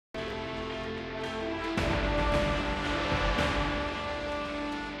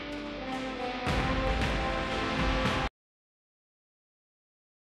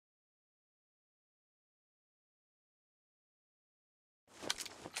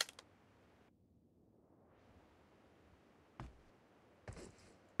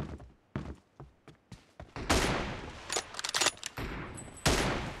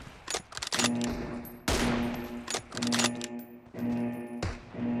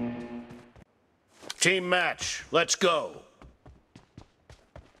Team match, let's go.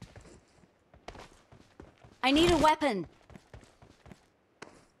 I need a weapon.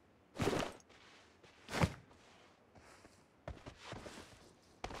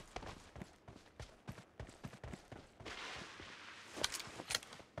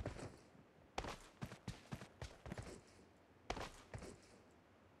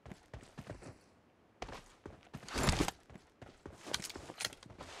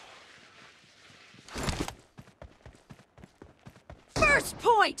 First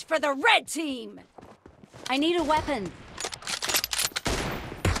point for the red team! I need a weapon.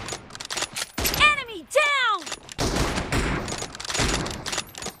 Enemy down!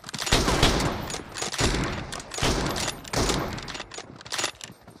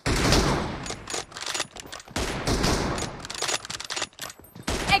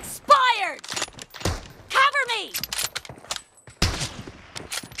 Expired! Cover me!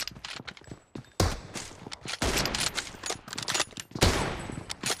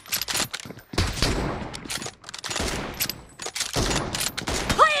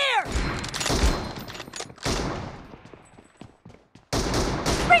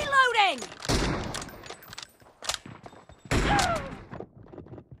 Reloading!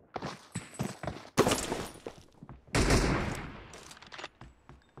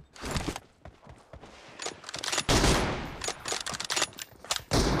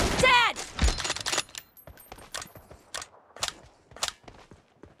 Dead!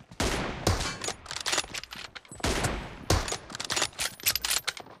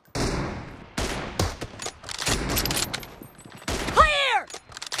 Clear!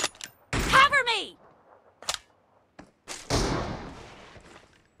 Cover me!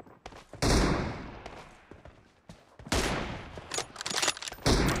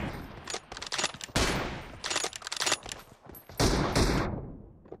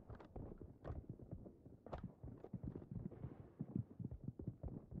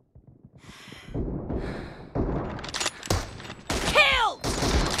 Killed!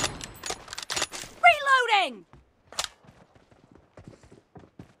 Reloading!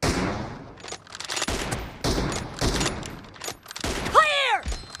 Clear!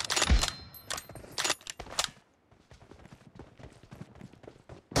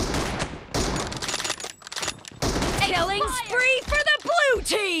 Killing spree for the blue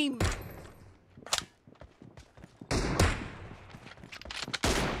team!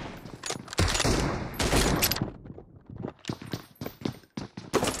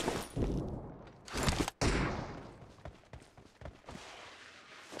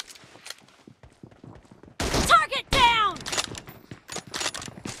 Target down!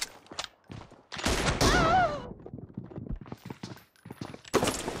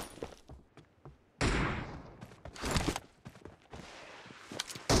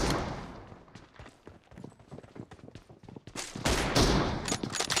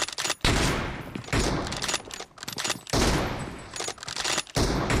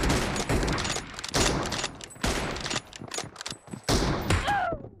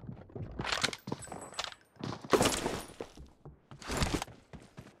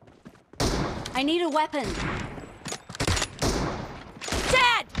 I need a weapon.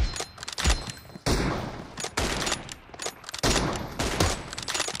 Dead!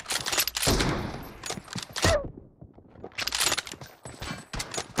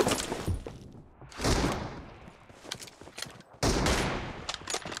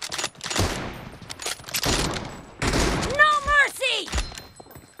 No mercy!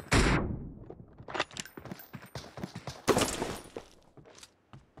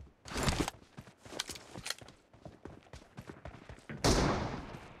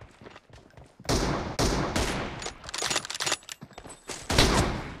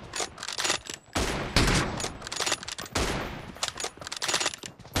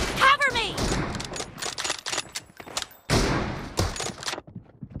 Cover me!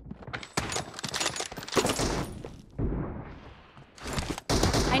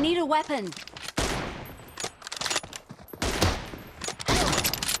 I need a weapon.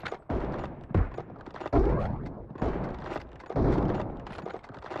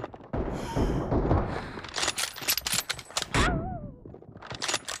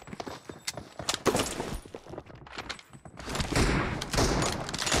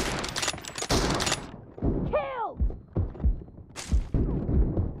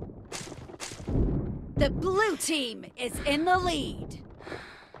 The blue team is in the lead.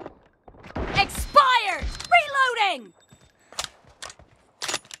 Expired! Reloading!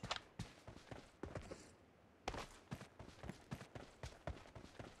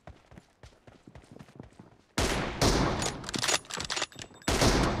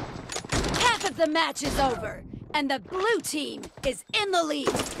 the match is over, and the blue team is in the lead.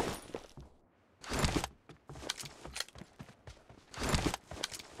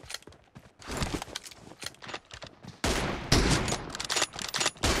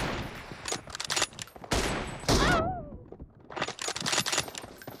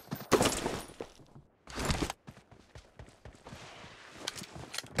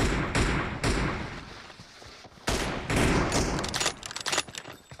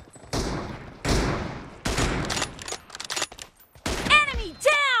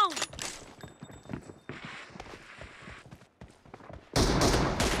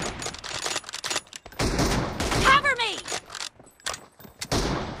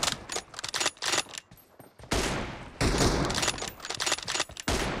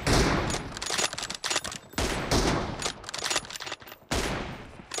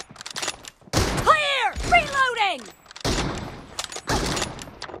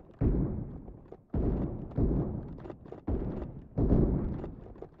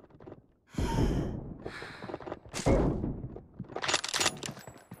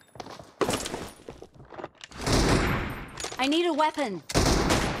 I need a weapon.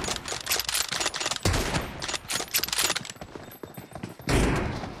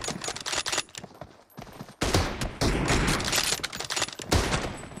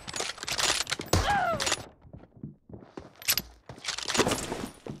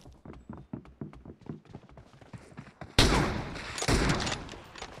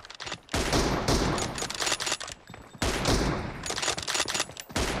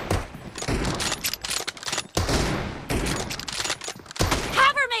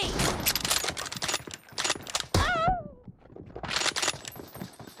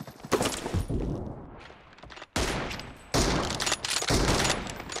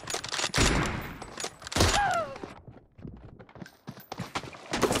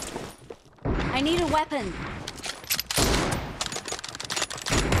 I need a weapon.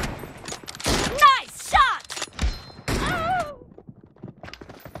 Nice shot!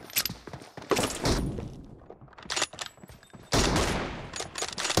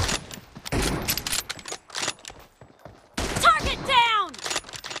 Target down!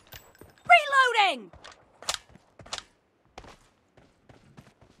 Reloading!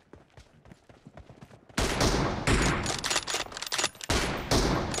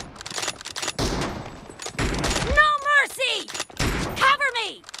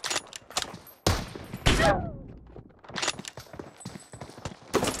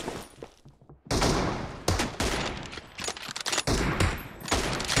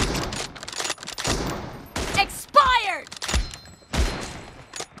 Expired!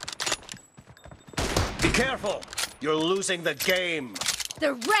 Be careful! You're losing the game.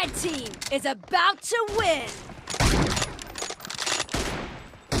 The red team is about to win.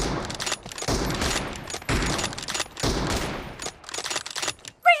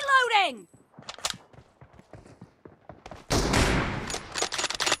 Reloading!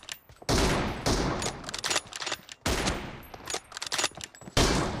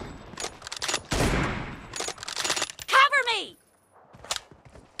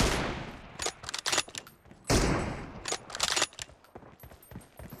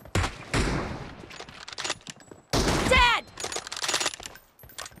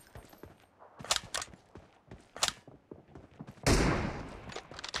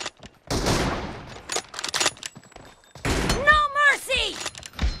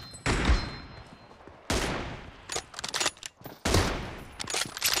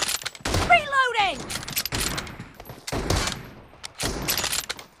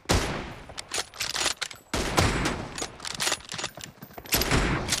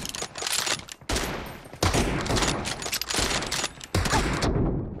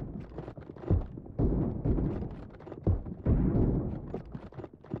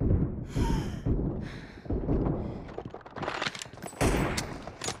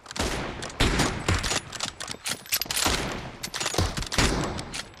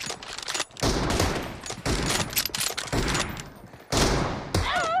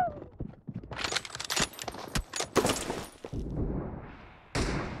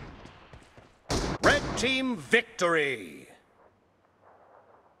 Team victory!